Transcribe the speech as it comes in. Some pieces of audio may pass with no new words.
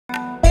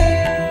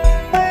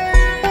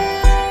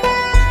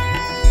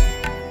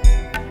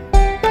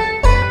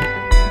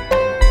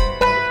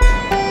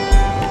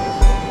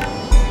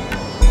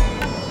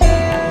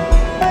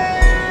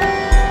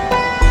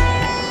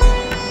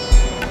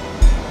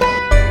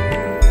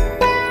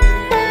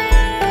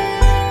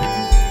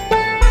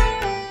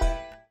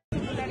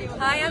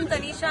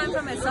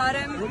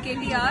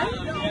KTR,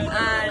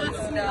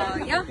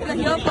 and yeah, we're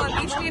here for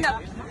beach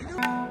cleanup.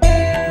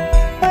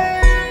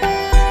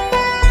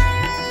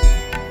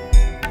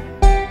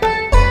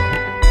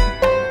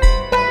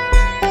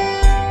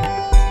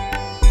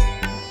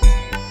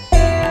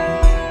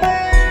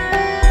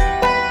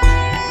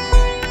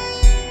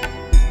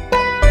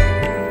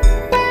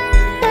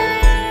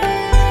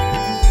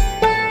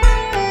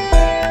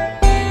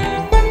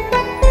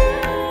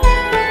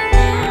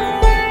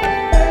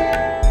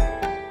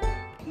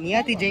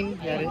 नियति जैन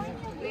यार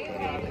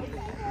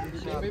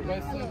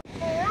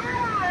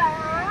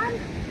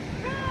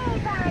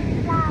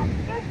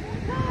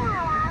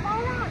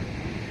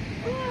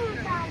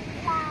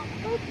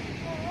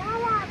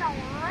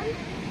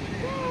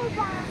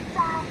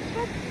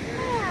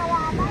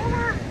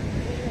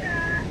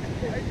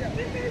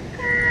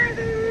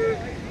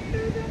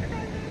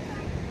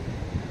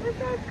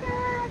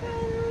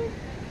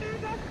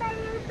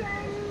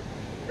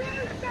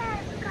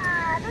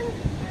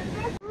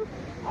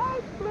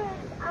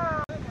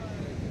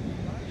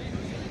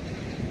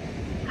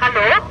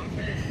Hello.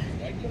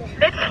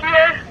 Let's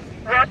hear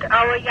what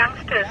our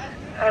youngsters,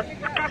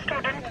 two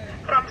students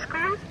from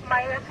school,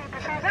 Maya C.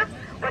 D'Souza,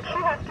 what she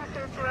has to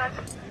say to us.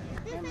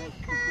 This is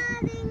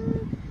causing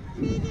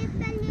serious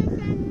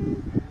pollution.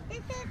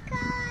 This is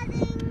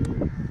causing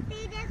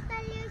serious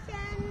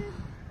pollution.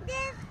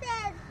 This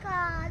is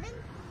causing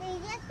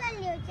serious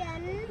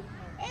pollution.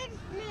 It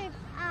needs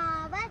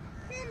our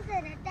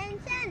sincere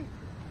attention.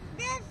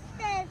 This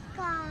is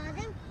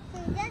causing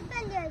serious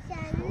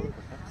pollution.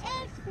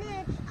 It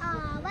needs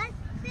our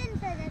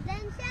sincere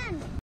attention.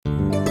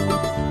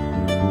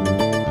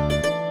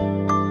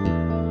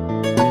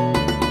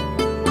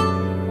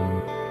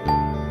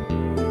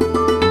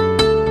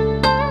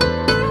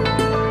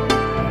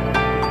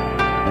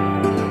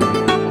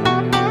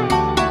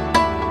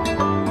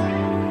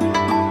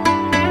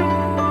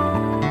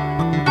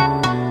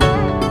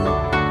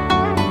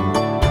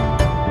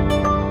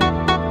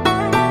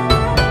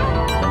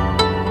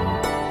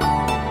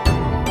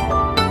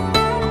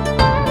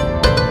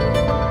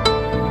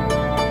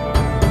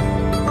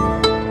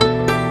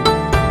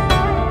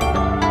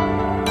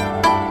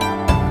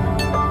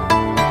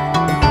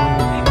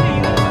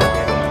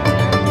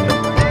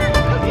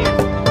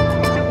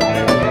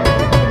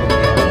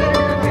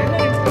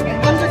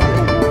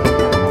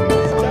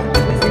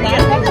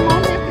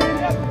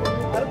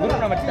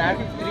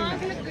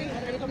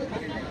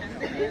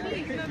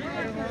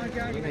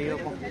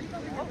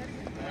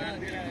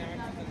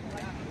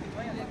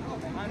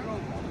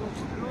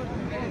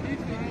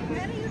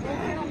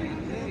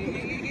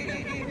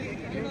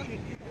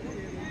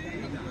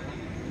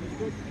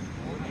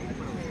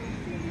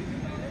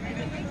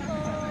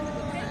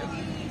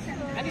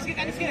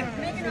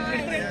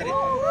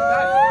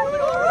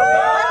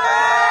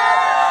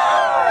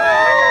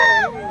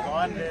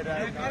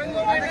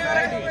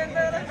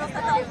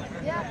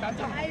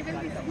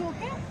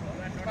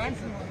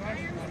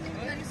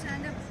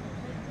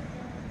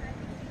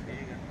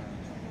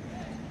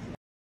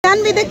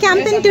 Done with the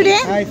camping today.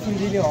 I feel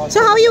really awesome. So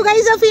how you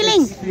guys are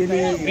feeling?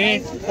 Really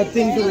great. A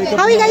thing to wake up.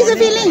 How you guys are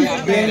feeling?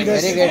 Very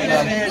good.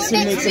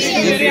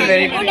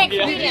 Very good.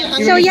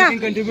 So yeah,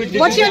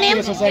 what's your name?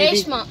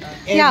 Reshma.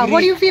 Yeah,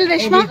 what do you feel,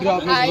 Reshma?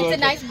 It's a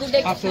nice, good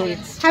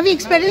experience. Have you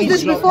experienced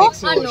this before?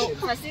 No,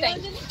 first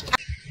time.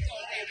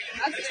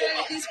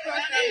 Actually, this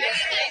program was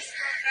a nice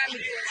program.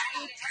 It was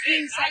good.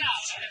 Doing such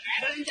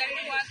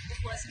voluntary work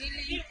was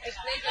really a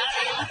pleasure to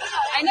me.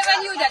 I never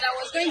knew that I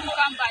was going to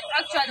come, but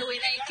actually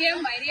when I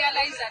came, I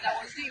realized that I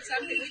was doing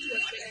something which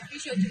was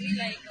beneficial to me.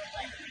 Like,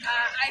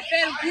 I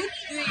felt good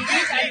doing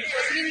it, and it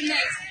was really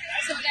nice.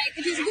 So, like,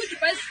 it is good to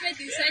participate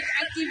in such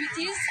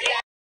activities.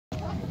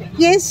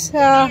 Yes,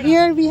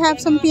 here we have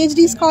some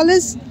PhD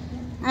scholars.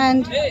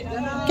 And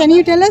can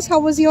you tell us how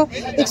was your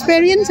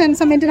experience and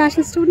some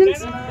international students?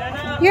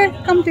 Here,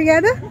 come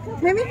together,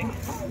 maybe?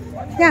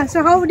 Yeah,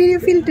 so how did you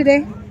feel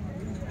today?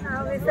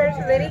 We felt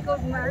very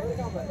good, ma'am.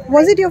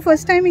 Was it your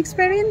first time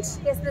experience?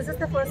 Yes, this is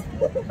the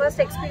first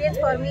experience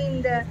for me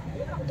in the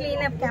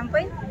cleanup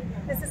campaign.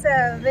 This is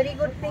a very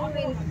good thing.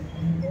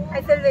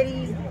 I feel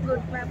very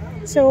good, ma'am.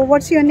 So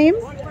what's your name?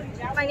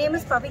 My name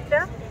is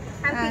Pavitra.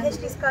 I'm a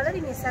PhD scholar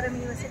in SRM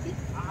University.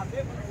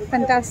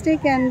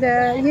 Fantastic. And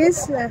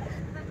yes,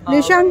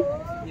 Lishang?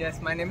 Yes,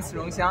 my name is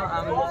Rong Xiang.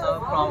 I'm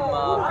from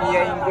PA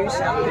English.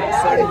 I'm the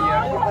third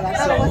year.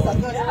 So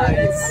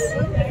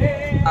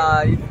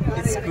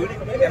it's good.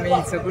 I mean,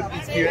 it's a good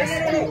experience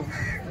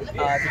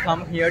to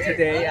come here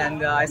today,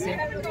 and I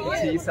think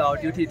it is our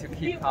duty to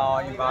keep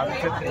our environment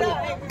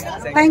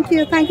clean. Thank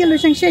you,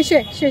 Lishang.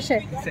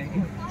 Thank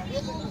you.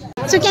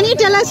 So can you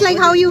tell us like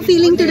how you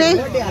feeling today?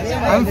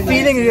 I'm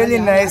feeling really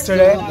nice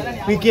today.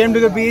 We came to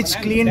the beach,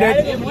 cleaned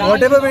it,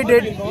 whatever we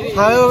did,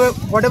 however,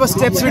 whatever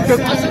steps we took,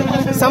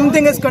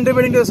 something is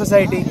contributing to the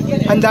society,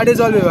 and that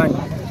is all we want.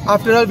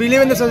 After all, we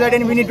live in the society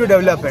and we need to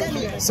develop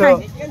it.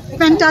 So,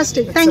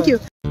 fantastic. Thank you.